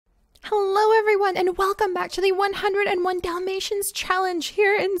everyone, and welcome back to the 101 Dalmatians challenge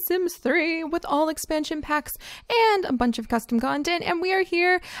here in Sims 3 with all expansion packs and a bunch of custom content. And we are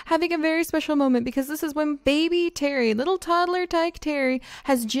here having a very special moment because this is when baby Terry, little toddler tyke Terry,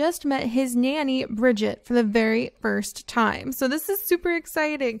 has just met his nanny Bridget for the very first time. So this is super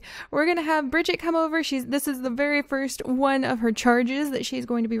exciting. We're gonna have Bridget come over. This is the very first one of her charges that she's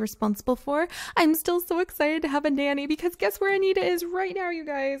going to be responsible for. I'm still so excited to have a nanny because guess where Anita is right now, you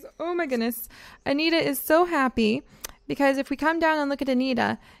guys? Oh my goodness. Anita is so happy because if we come down and look at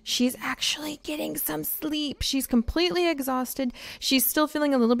Anita, she's actually getting some sleep. She's completely exhausted. She's still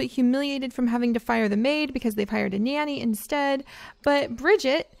feeling a little bit humiliated from having to fire the maid because they've hired a nanny instead. But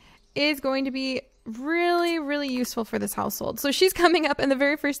Bridget is going to be really useful for this household. So she's coming up and the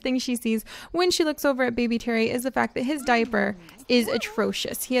very first thing she sees when she looks over at baby Terry is the fact that his diaper is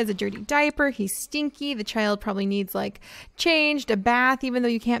atrocious. He has a dirty diaper, he's stinky, the child probably needs like changed, a bath, even though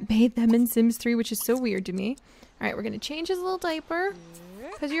you can't bathe them in Sims 3, which is so weird to me. Alright, we're gonna change his little diaper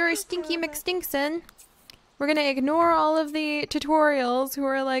because you're a stinky McStinkson. We're going to ignore all of the tutorials who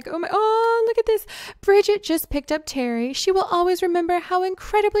are like, oh, look at this. Bridget just picked up Terry. She will always remember how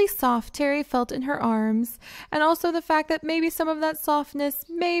incredibly soft Terry felt in her arms. And also the fact that maybe some of that softness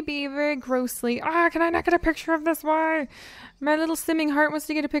may be very grossly. Can I not get a picture of this? Why? My little simming heart wants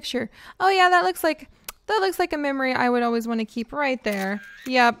to get a picture. Oh yeah, that looks like a memory I would always want to keep right there.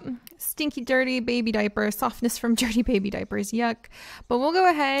 Yep. Stinky, dirty baby diaper. Softness from dirty baby diapers. Yuck. But we'll go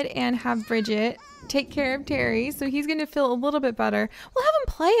ahead and have Bridget take care of Terry, so he's going to feel a little bit better. We'll have him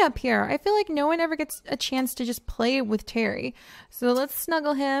play up here. I feel like no one ever gets a chance to just play with Terry. So let's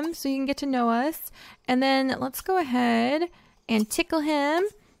snuggle him so he can get to know us. And then let's go ahead and tickle him.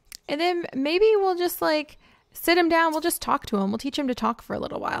 And then maybe we'll just like sit him down. We'll just talk to him. We'll teach him to talk for a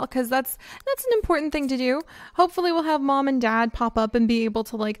little while because that's an important thing to do. Hopefully we'll have mom and dad pop up and be able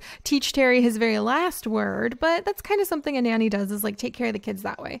to like teach Terry his very last word, but that's kind of something a nanny does, is like take care of the kids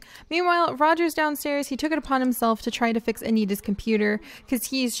that way. Meanwhile, Roger's downstairs. He took it upon himself to try to fix Anita's computer because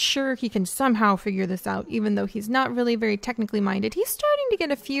he's sure he can somehow figure this out, even though he's not really very technically minded. He's starting to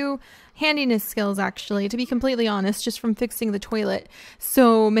get a few handiness skills, actually, to be completely honest, just from fixing the toilet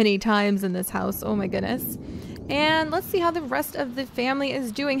so many times in this house. Oh my goodness. And let's see how the rest of the family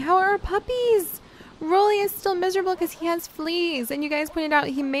is doing. How are our puppies? Rollin is still miserable because he has fleas. And you guys pointed out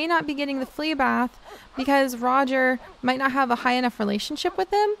he may not be getting the flea bath because Roger might not have a high enough relationship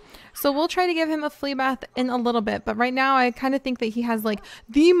with him. So we'll try to give him a flea bath in a little bit. But right now I kind of think that he has like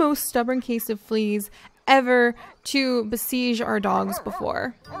the most stubborn case of fleas ever to besiege our dogs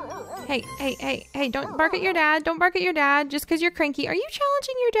before. Hey, don't bark at your dad. Don't bark at your dad just because you're cranky. Are you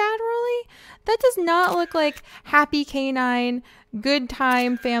challenging your dad, Rolly? That does not look like happy canine, good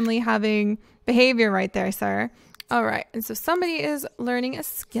time family having behavior right there, sir. All right, and so somebody is learning a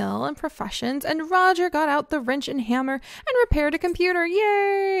skill and professions, and Roger got out the wrench and hammer and repaired a computer.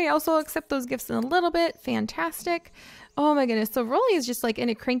 Yay! Also accept those gifts in a little bit. Fantastic. Oh my goodness. So Rolly is just like in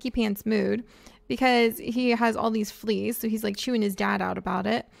a cranky pants mood because he has all these fleas, so he's like chewing his dad out about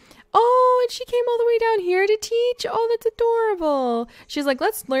it. Oh, and she came all the way down here to teach. Oh, that's adorable. She's like,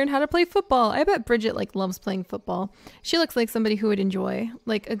 let's learn how to play football. I bet Bridget like loves playing football. She looks like somebody who would enjoy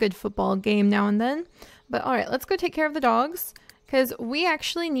like a good football game now and then. But all right, let's go take care of the dogs because we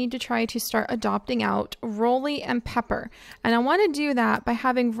actually need to try to start adopting out Rolly and Pepper. And I want to do that by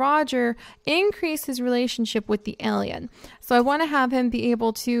having Roger increase his relationship with the alien. So I want to have him be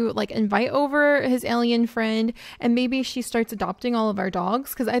able to like invite over his alien friend, and maybe she starts adopting all of our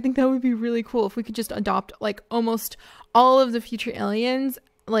dogs, because I think that would be really cool if we could just adopt like almost all of the future aliens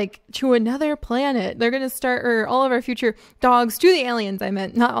like to another planet. They're gonna start, or all of our future dogs to the aliens, I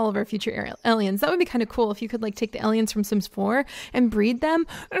meant, not all of our future aliens. That would be kind of cool if you could like take the aliens from Sims 4 and breed them.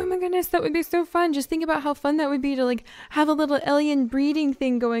 Oh my goodness, that would be so fun. Just think about how fun that would be to like have a little alien breeding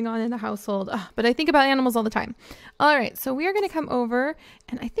thing going on in the household. But I think about animals all the time. All right, so we are gonna come over,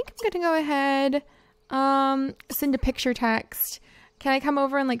 and I think I'm gonna go ahead send a picture text. Can I come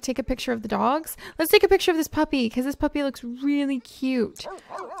over and like take a picture of the dogs? Let's take a picture of this puppy because this puppy looks really cute.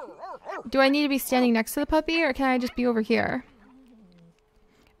 Do I need to be standing next to the puppy, or can I just be over here?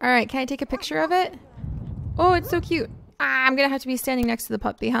 All right, can I take a picture of it? Oh, it's so cute. I'm gonna have to be standing next to the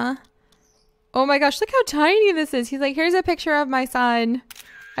puppy, huh? Oh my gosh, look how tiny this is. He's like, here's a picture of my son.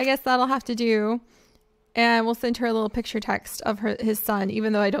 I guess that'll have to do. And we'll send her a little picture text of his son,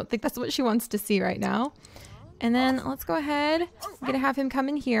 even though I don't think that's what she wants to see right now. And then let's go ahead. I'm going to have him come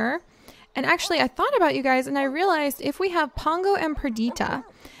in here. And actually, I thought about you guys, and I realized if we have Pongo and Perdita,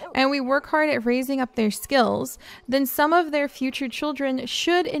 and we work hard at raising up their skills, then some of their future children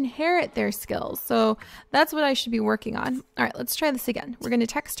should inherit their skills. So that's what I should be working on. All right, let's try this again. We're going to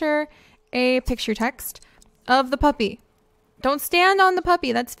text her, a picture text of the puppy. Don't stand on the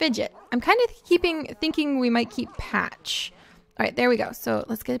puppy. That's Fidget. I'm kind of thinking we might keep Patch. All right, there we go. So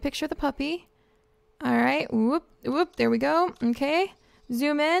let's get a picture of the puppy. All right. Whoop, whoop. There we go. Okay.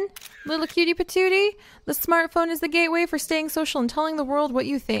 Zoom in. Little cutie patootie. The smartphone is the gateway for staying social and telling the world what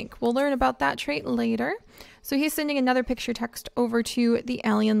you think. We'll learn about that trait later. So he's sending another picture text over to the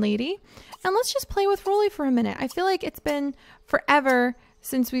alien lady. And let's just play with Rolly for a minute. I feel like it's been forever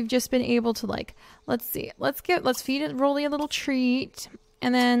since we've just been able to, like, let's see. Let's feed Rolly a little treat.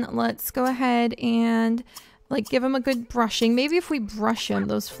 And then let's go ahead and, like, give him a good brushing. Maybe if we brush him,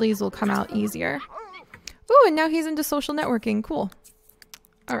 those fleas will come out easier. Ooh, and now he's into social networking. Cool.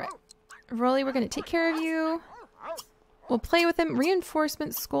 All right. Rolly, we're going to take care of you. We'll play with him.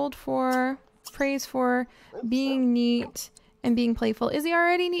 Reinforcement, scold for, praise for, being neat, and being playful. Is he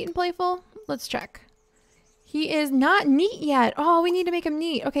already neat and playful? Let's check. He is not neat yet. Oh, we need to make him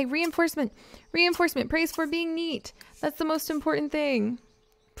neat. Okay, reinforcement. Reinforcement, praise for being neat. That's the most important thing.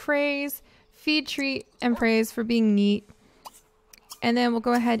 Praise, feed, treat, and praise for being neat. And then we'll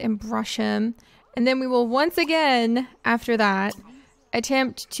go ahead and brush him. And then we will once again, after that,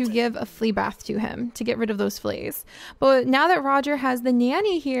 attempt to give a flea bath to him to get rid of those fleas. But now that Roger has the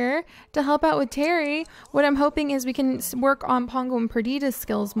nanny here to help out with Terry, what I'm hoping is we can work on Pongo and Perdita's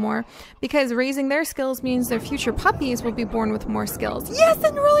skills more, because raising their skills means their future puppies will be born with more skills. Yes,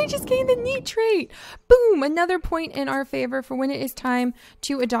 and Rolly just gained the neat trait. Boom, another point in our favor for when it is time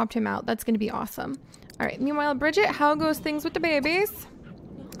to adopt him out. That's going to be awesome. All right, meanwhile, Bridget, how goes things with the babies?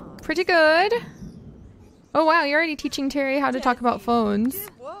 Pretty good. Oh wow, you're already teaching Terry how to talk about phones.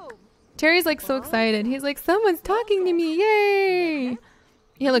 Terry's like so excited. He's like, someone's talking to me, yay!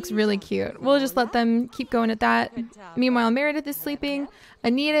 He looks really cute. We'll just let them keep going at that. Meanwhile, Meredith is sleeping.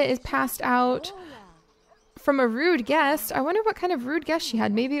 Anita is passed out from a rude guest. I wonder what kind of rude guest she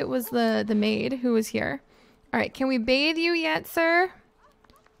had. Maybe it was the maid who was here. All right, can we bathe you yet, sir?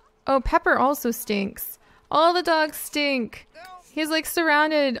 Oh, Pepper also stinks. All the dogs stink. He's like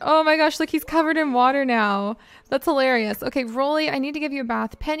surrounded. Oh my gosh, look, he's covered in water now. That's hilarious. Okay, Rolly, I need to give you a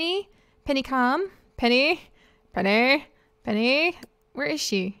bath. Penny, Penny, come. Penny, Penny, Penny. Where is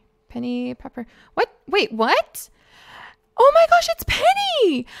she? Penny, Pepper. What? Wait, what? Oh my gosh, it's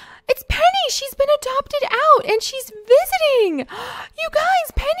Penny. It's Penny. She's been adopted out and she's visiting. You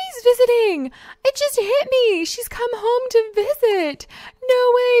guys, Penny's visiting. It just hit me. She's come home to visit.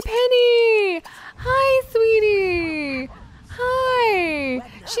 No way, Penny. Hi, sweetie. Hi.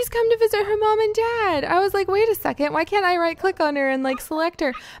 She's come to visit her mom and dad. I was like, wait a second. Why can't I right click on her and like select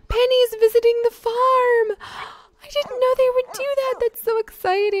her? Penny's visiting the farm. I didn't know they would do that. That's so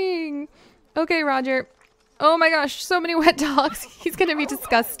exciting. Okay, Roger. Oh my gosh, so many wet dogs. He's gonna be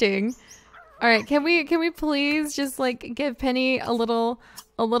disgusting. All right, can we please just like give Penny a little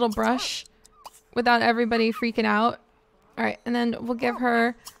brush without everybody freaking out? All right, and then we'll give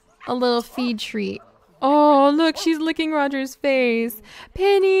her a little feed treat. Oh, look, she's licking Roger's face.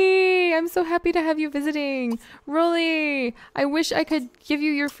 Penny, I'm so happy to have you visiting. Rolly, I wish I could give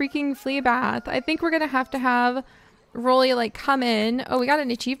you your freaking flea bath. I think we're gonna have to have Rolly like come in. Oh, we got an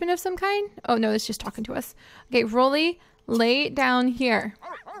achievement of some kind? Oh no, it's just talking to us. Okay, Rolly, lay down here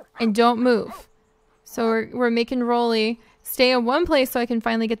and don't move. So we're making Rolly stay in one place so I can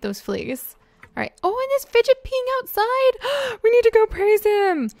finally get those fleas. All right. Oh, and this Fidget peeing outside. We need to go praise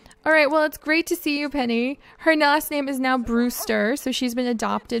him. All right. Well, it's great to see you, Penny. Her last name is now Brewster, so she's been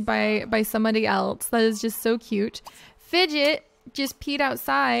adopted by somebody else. That is just so cute. Fidget just peed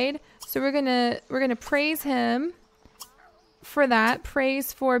outside, so we're gonna praise him for that.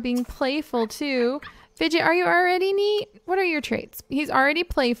 Praise for being playful too. Fidget, are you already neat? What are your traits? He's already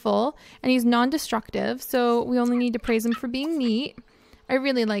playful and he's non-destructive, so we only need to praise him for being neat. I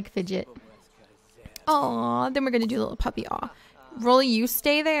really like Fidget. Aw, then we're gonna do a little puppy aw. Rolly, you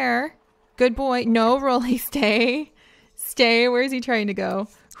stay there. Good boy. No, Rolly, stay. Stay. Where's he trying to go?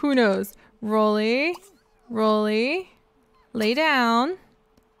 Who knows? Rolly, Rolly, lay down.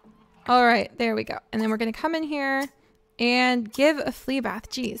 All right, there we go. And then we're gonna come in here and give a flea bath.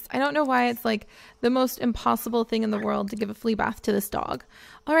 Jeez, I don't know why it's like the most impossible thing in the world to give a flea bath to this dog.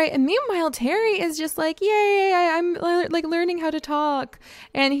 All right, and meanwhile, Terry is just like, yay, I'm like learning how to talk.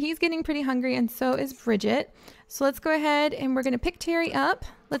 And he's getting pretty hungry, and so is Bridget. So let's go ahead and we're gonna pick Terry up.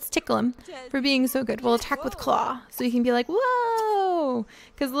 Let's tickle him for being so good. We'll attack with claw, so he can be like, whoa,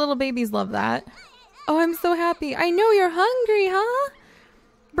 because little babies love that. Oh, I'm so happy. I know you're hungry, huh?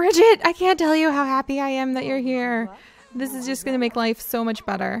 Bridget, I can't tell you how happy I am that you're here. This is just going to make life so much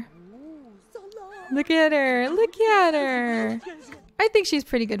better. Look at her. Look at her. I think she's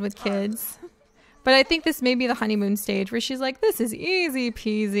pretty good with kids. But I think this may be the honeymoon stage where she's like, this is easy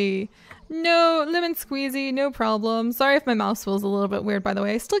peasy. No, lemon squeezy, no problem. Sorry if my mouse feels a little bit weird, by the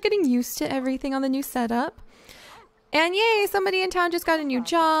way. Still getting used to everything on the new setup. And yay, somebody in town just got a new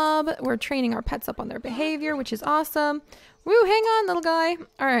job. We're training our pets up on their behavior, which is awesome. Woo, hang on, little guy.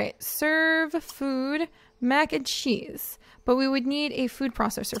 All right, serve food, mac and cheese. But we would need a food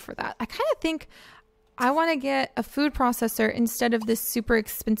processor for that. I kind of think I want to get a food processor instead of this super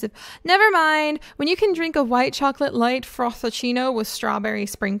expensive. Never mind. When you can drink a white chocolate light frappuccino with strawberry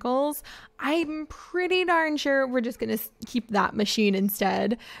sprinkles, I'm pretty darn sure we're just going to keep that machine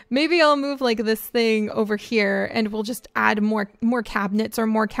instead. Maybe I'll move like this thing over here and we'll just add more cabinets or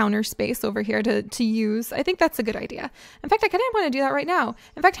more counter space over here to use. I think that's a good idea. In fact, I kind of want to do that right now.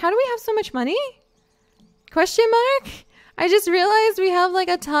 In fact, how do we have so much money? Question mark? I just realized we have like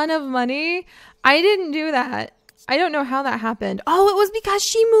a ton of money. I didn't do that. I don't know how that happened. Oh, it was because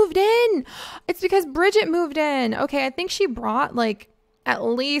she moved in. It's because Bridget moved in. Okay, I think she brought like at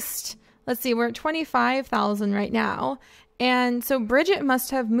least, let's see, we're at 25,000 right now. And so Bridget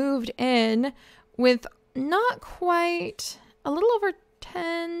must have moved in with not quite, a little over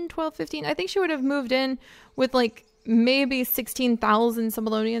 10, 12, 15. I think she would have moved in with like maybe 16,000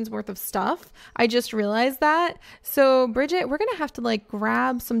 Similonians worth of stuff. I just realized that. So Bridget, we're going to have to like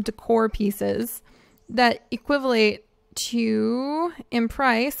grab some decor pieces that equivalent to in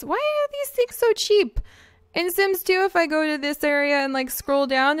price. Why are these things so cheap? In Sims 2, if I go to this area and like scroll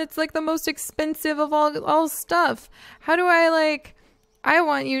down, it's like the most expensive of all stuff. How do I like, I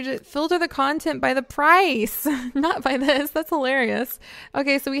want you to filter the content by the price, not by this. That's hilarious.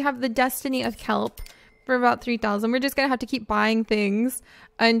 Okay, so we have the Destiny of Kelp for about 3,000. We're just gonna have to keep buying things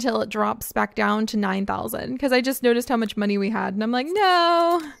until it drops back down to 9,000 because I just noticed how much money we had and I'm like,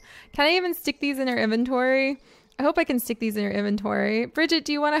 no. Can I even stick these in our inventory? I hope I can stick these in your inventory. Bridget,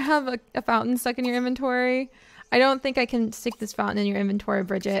 do you want to have a fountain stuck in your inventory? I don't think I can stick this fountain in your inventory,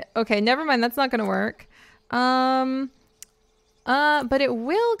 Bridget. Okay, never mind. That's not gonna work. But it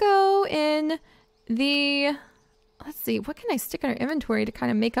will go in the, let's see, what can I stick in our inventory to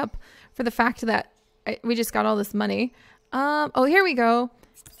kind of make up for the fact that we just got all this money. Oh, here we go.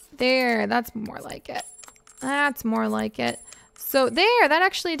 There, that's more like it. That's more like it. So there, that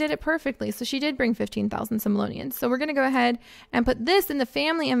actually did it perfectly. So she did bring 15,000 Similonians. So we're going to go ahead and put this in the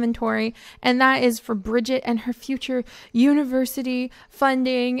family inventory. And that is for Bridget and her future university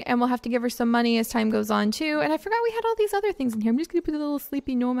funding. And we'll have to give her some money as time goes on too. And I forgot we had all these other things in here. I'm just going to put a little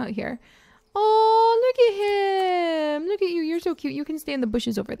sleepy gnome out here. Oh, look at him. Look at you. You're so cute. You can stay in the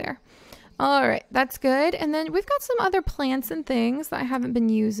bushes over there. All right, that's good. And then we've got some other plants and things that I haven't been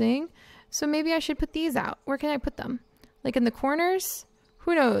using. So maybe I should put these out. Where can I put them? Like in the corners?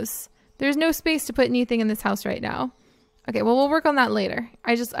 Who knows? There's no space to put anything in this house right now. Okay, well, we'll work on that later.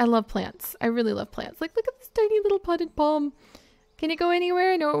 I love plants. I really love plants. Like, look at this tiny little potted palm. Can it go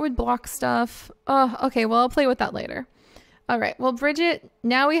anywhere? I know it would block stuff. Oh, okay, well, I'll play with that later. All right, well, Bridget,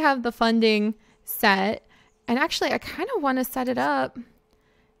 now we have the funding set. And actually, I kind of want to set it up.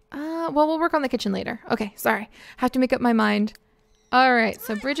 Well, we'll work on the kitchen later. Okay, sorry. Have to make up my mind. All right,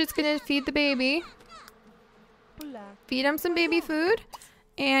 so Bridget's going to feed the baby. Feed him some baby food.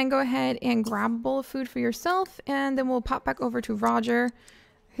 And go ahead and grab a bowl of food for yourself. And then we'll pop back over to Roger,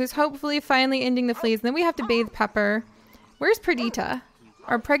 who's hopefully finally ending the fleas. And then we have to bathe Pepper. Where's Perdita?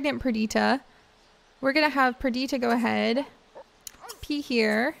 Our pregnant Perdita. We're going to have Perdita go ahead. Pee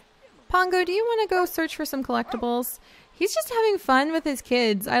here. Pongo, do you want to go search for some collectibles? He's just having fun with his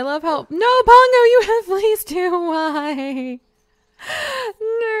kids. I love how... No, Pongo, you have fleas too. Why?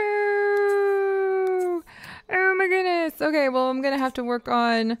 No. Oh my goodness. Okay, well, I'm going to have to work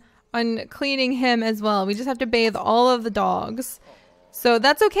on cleaning him as well. We just have to bathe all of the dogs. So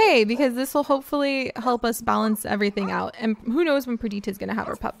that's okay because this will hopefully help us balance everything out. And who knows when Perdita is going to have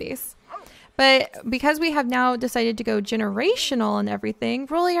her puppies. But because we have now decided to go generational and everything...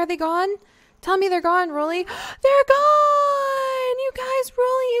 Rolly, are they gone? Tell me they're gone, Rolly. They're gone! You guys,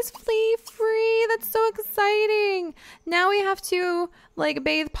 Rolly is flea free. That's so exciting. Now we have to like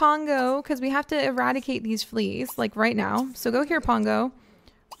bathe Pongo because we have to eradicate these fleas like right now. So go here, Pongo.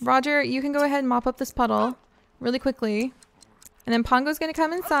 Roger, you can go ahead and mop up this puddle really quickly. And then Pongo's going to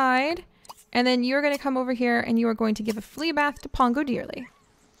come inside. And then you're going to come over here and you are going to give a flea bath to Pongo dearly.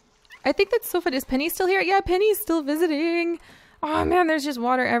 I think that's so fun. Is Penny still here? Yeah, Penny's still visiting. Oh man, there's just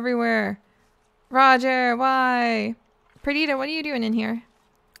water everywhere. Roger, why? Perdita, what are you doing in here?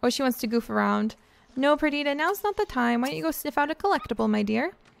 Oh, she wants to goof around. No, Perdita, now's not the time. Why don't you go sniff out a collectible, my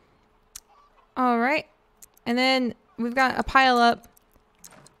dear? All right. And then we've got a pile up.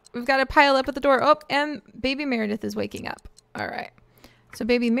 We've got a pile up at the door. Oh, and baby Meredith is waking up. All right. So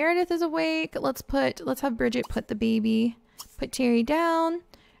baby Meredith is awake. Let's have Bridget put Terry down.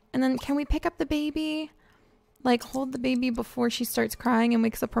 And then can we pick up the baby? Like hold the baby before she starts crying and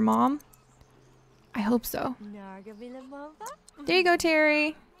wakes up her mom? I hope so. There you go,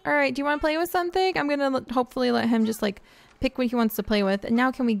 Terry. All right, do you want to play with something? I'm gonna hopefully let him just like pick what he wants to play with. And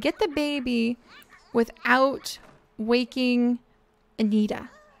now can we get the baby without waking Anita?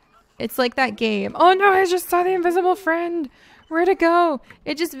 It's like that game. Oh no, I just saw the invisible friend. Where'd it go?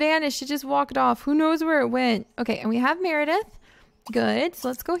 It just vanished. It just walked off. Who knows where it went? Okay, and we have Meredith. Good. So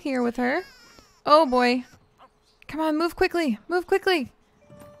let's go here with her. Oh boy. Come on, move quickly. Move quickly.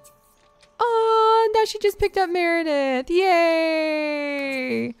 Oh, now she just picked up Meredith.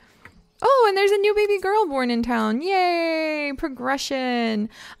 Yay. Oh, and there's a new baby girl born in town. Yay, progression.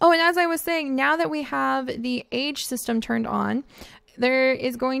 Oh, and as I was saying, now that we have the age system turned on, there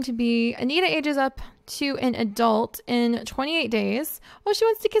is going to be, Anita ages up to an adult in 28 days. Oh, she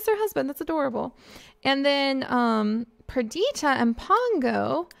wants to kiss her husband. That's adorable. And then Perdita and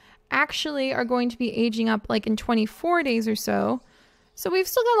Pongo actually are going to be aging up like in 24 days or so. So we've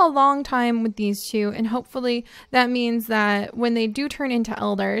still got a long time with these two, and hopefully that means that when they do turn into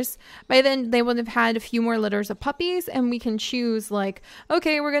elders, by then they would have had a few more litters of puppies, and we can choose like,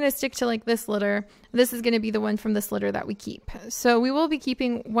 okay, we're going to stick to like this litter. This is going to be the one from this litter that we keep. So we will be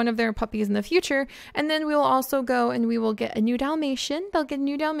keeping one of their puppies in the future, and then we will also go and we will get a new Dalmatian. They'll get a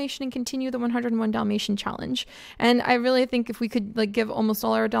new Dalmatian and continue the 101 Dalmatian challenge. And I really think if we could like give almost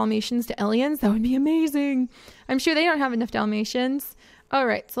all our Dalmatians to aliens, that would be amazing. I'm sure they don't have enough Dalmatians. All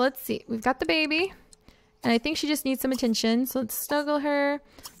right, so let's see. We've got the baby, and I think she just needs some attention. So let's snuggle her.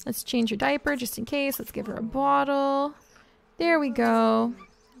 Let's change her diaper just in case. Let's give her a bottle. There we go.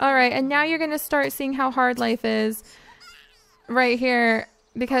 All right, and now you're going to start seeing how hard life is right here,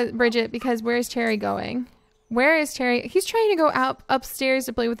 because Bridget, because where's Terry going? Where is Terry? He's trying to go out upstairs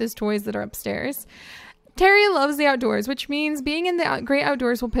to play with his toys that are upstairs. Terry loves the outdoors, which means being in the great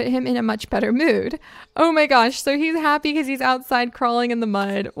outdoors will put him in a much better mood. Oh my gosh, so he's happy because he's outside crawling in the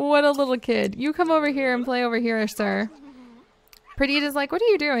mud. What a little kid. You come over here and play over here, sir. Perdita's like, what are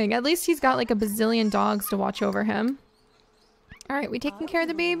you doing? At least he's got like a bazillion dogs to watch over him. All right, we taking care of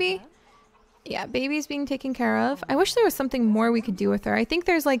the baby? Yeah, baby's being taken care of. I wish there was something more we could do with her. I think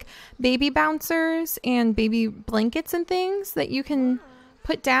there's like baby bouncers and baby blankets and things that you can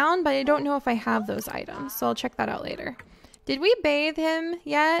put down, but I don't know if I have those items, so I'll check that out later. Did we bathe him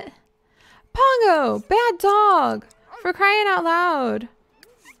yet? Pongo, bad dog, for crying out loud.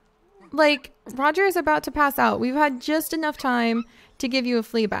 Like, Roger is about to pass out. We've had just enough time to give you a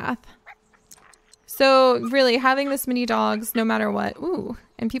flea bath. So really, having this many dogs, no matter what, ooh,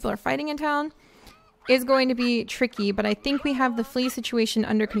 and people are fighting in town, is going to be tricky, but I think we have the flea situation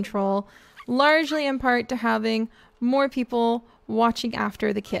under control, largely in part to having more people watching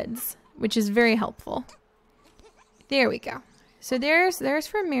after the kids, which is very helpful. There we go. So there's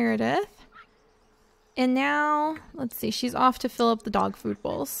for Meredith. And now, let's see, she's off to fill up the dog food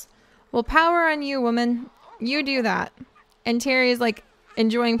bowls. Well, power on you, woman. You do that. And Terry is like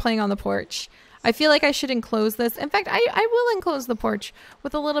enjoying playing on the porch. I feel like I should enclose this. In fact, I will enclose the porch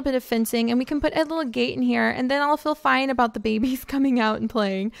with a little bit of fencing, and we can put a little gate in here, and then I'll feel fine about the babies coming out and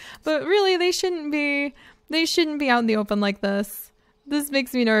playing. But really, they shouldn't be out in the open like this. This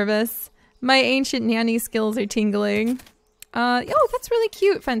makes me nervous. My ancient nanny skills are tingling. Oh, that's really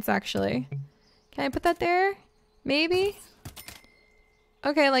cute fence, actually. Can I put that there? Maybe?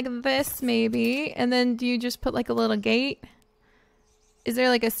 Okay, like this, maybe. And then do you just put like a little gate? Is there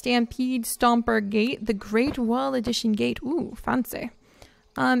like a Stampede Stomper gate? The Great Wall Edition gate. Ooh, fancy.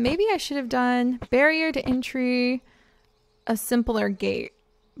 Maybe I should have done barrier to entry, a simpler gate.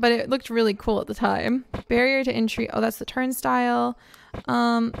 But it looked really cool at the time. Barrier to entry. Oh, that's the turnstile.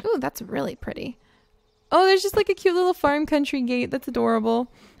 Ooh, that's really pretty. Oh, there's just like a cute little farm country gate. That's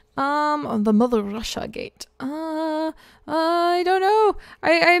adorable. The Mother Russia gate. I don't know.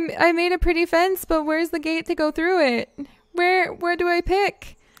 I made a pretty fence, but where's the gate to go through it? Where do I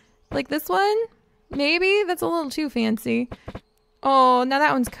pick? Like this one? Maybe? That's a little too fancy. Oh, now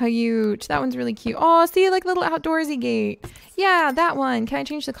that one's cute. That one's really cute. Oh, see, like little outdoorsy gate. Yeah, that one. Can I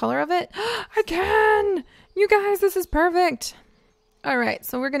change the color of it? I can! You guys, this is perfect. All right,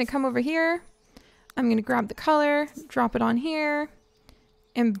 so we're going to come over here. I'm going to grab the color, drop it on here,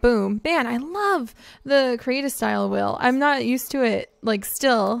 and boom. Man, I love the create a style wheel. I'm not used to it, like,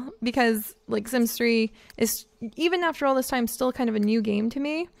 still, because, like, Sims 3 is, even after all this time, still kind of a new game to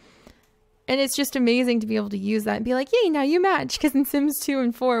me. And it's just amazing to be able to use that and be like, yay, now you match. Because in Sims 2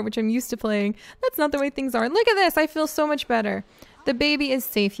 and 4, which I'm used to playing, that's not the way things are. Look at this. I feel so much better. The baby is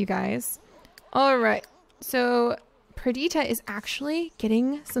safe, you guys. All right. So Perdita is actually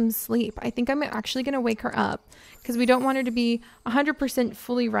getting some sleep. I think I'm actually going to wake her up because we don't want her to be 100%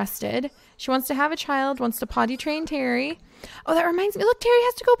 fully rested. She wants to have a child, wants to potty train Terry. Oh, that reminds me. Look, Terry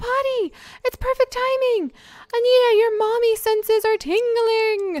has to go potty. It's perfect timing. Anita, your mommy senses are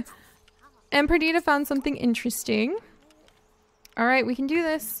tingling. And Perdita found something interesting. All right, we can do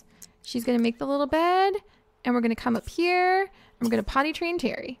this. She's going to make the little bed, and we're going to come up here, and we're going to potty train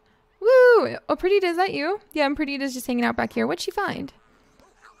Terry. Woo! Oh, Perdita, is that you? Yeah, and Perdita's just hanging out back here. What'd she find?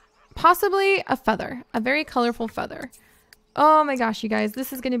 Possibly a feather. A very colorful feather. Oh my gosh, you guys.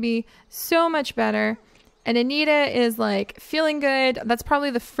 This is going to be so much better. And Anita is like feeling good. That's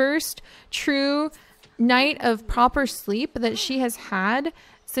probably the first true night of proper sleep that she has had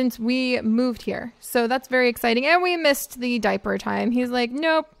since we moved here. So that's very exciting. And we missed the diaper time. He's like,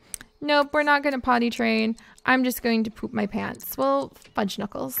 nope, we're not going to potty train. I'm just going to poop my pants. Well, fudge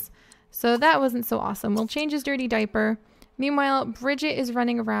knuckles. So that wasn't so awesome. We'll change his dirty diaper. Meanwhile, Bridget is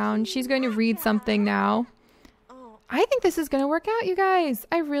running around. She's going to read something now. I think this is going to work out, you guys.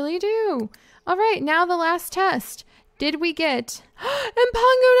 I really do. All right, now the last test. Did we get... And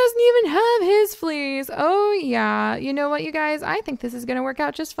Pongo doesn't even have his fleas. Oh, yeah. You know what, you guys? I think this is going to work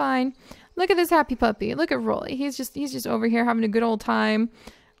out just fine. Look at this happy puppy. Look at Rolly. He's just over here having a good old time.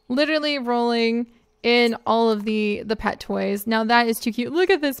 Literally rolling in all of the pet toys. Now that is too cute.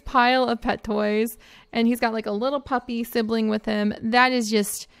 Look at this pile of pet toys. And he's got like a little puppy sibling with him. That is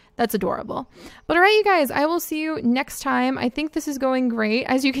just... That's adorable. But all right, you guys, I will see you next time. I think this is going great.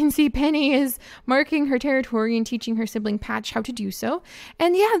 As you can see, Penny is marking her territory and teaching her sibling Patch how to do so.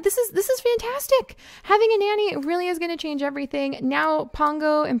 And yeah, this is fantastic. Having a nanny really is going to change everything. Now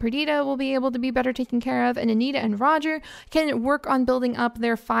Pongo and Perdita will be able to be better taken care of, and Anita and Rodger can work on building up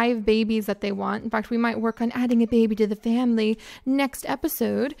their 5 babies that they want. In fact, we might work on adding a baby to the family next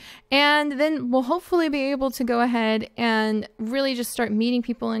episode. And then we'll hopefully be able to go ahead and really just start meeting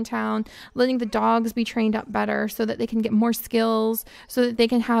people in town, letting the dogs be trained up better so that they can get more skills, so that they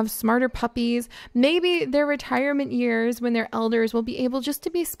can have smarter puppies. Maybe their retirement years when they're elders will be able just to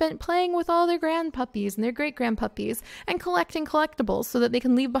be spent playing with all their grandpuppies and their great grandpuppies and collecting collectibles so that they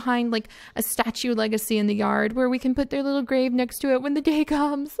can leave behind like a statue legacy in the yard where we can put their little grave next to it when the day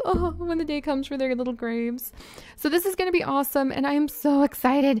comes. Oh, when the day comes for their little graves. So this is going to be awesome, and I am so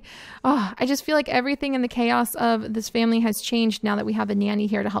excited. Oh, I just feel like everything in the chaos of this family has changed now that we have a nanny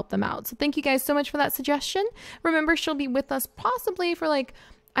here to help them out. So thank you guys so much for that suggestion. Remember, she'll be with us possibly for like,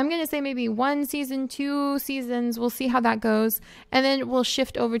 I'm going to say maybe 1 season, 2 seasons. We'll see how that goes. And then we'll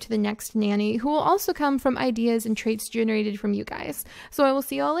shift over to the next nanny, who will also come from ideas and traits generated from you guys. So I will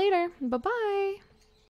see you all later. Bye-bye.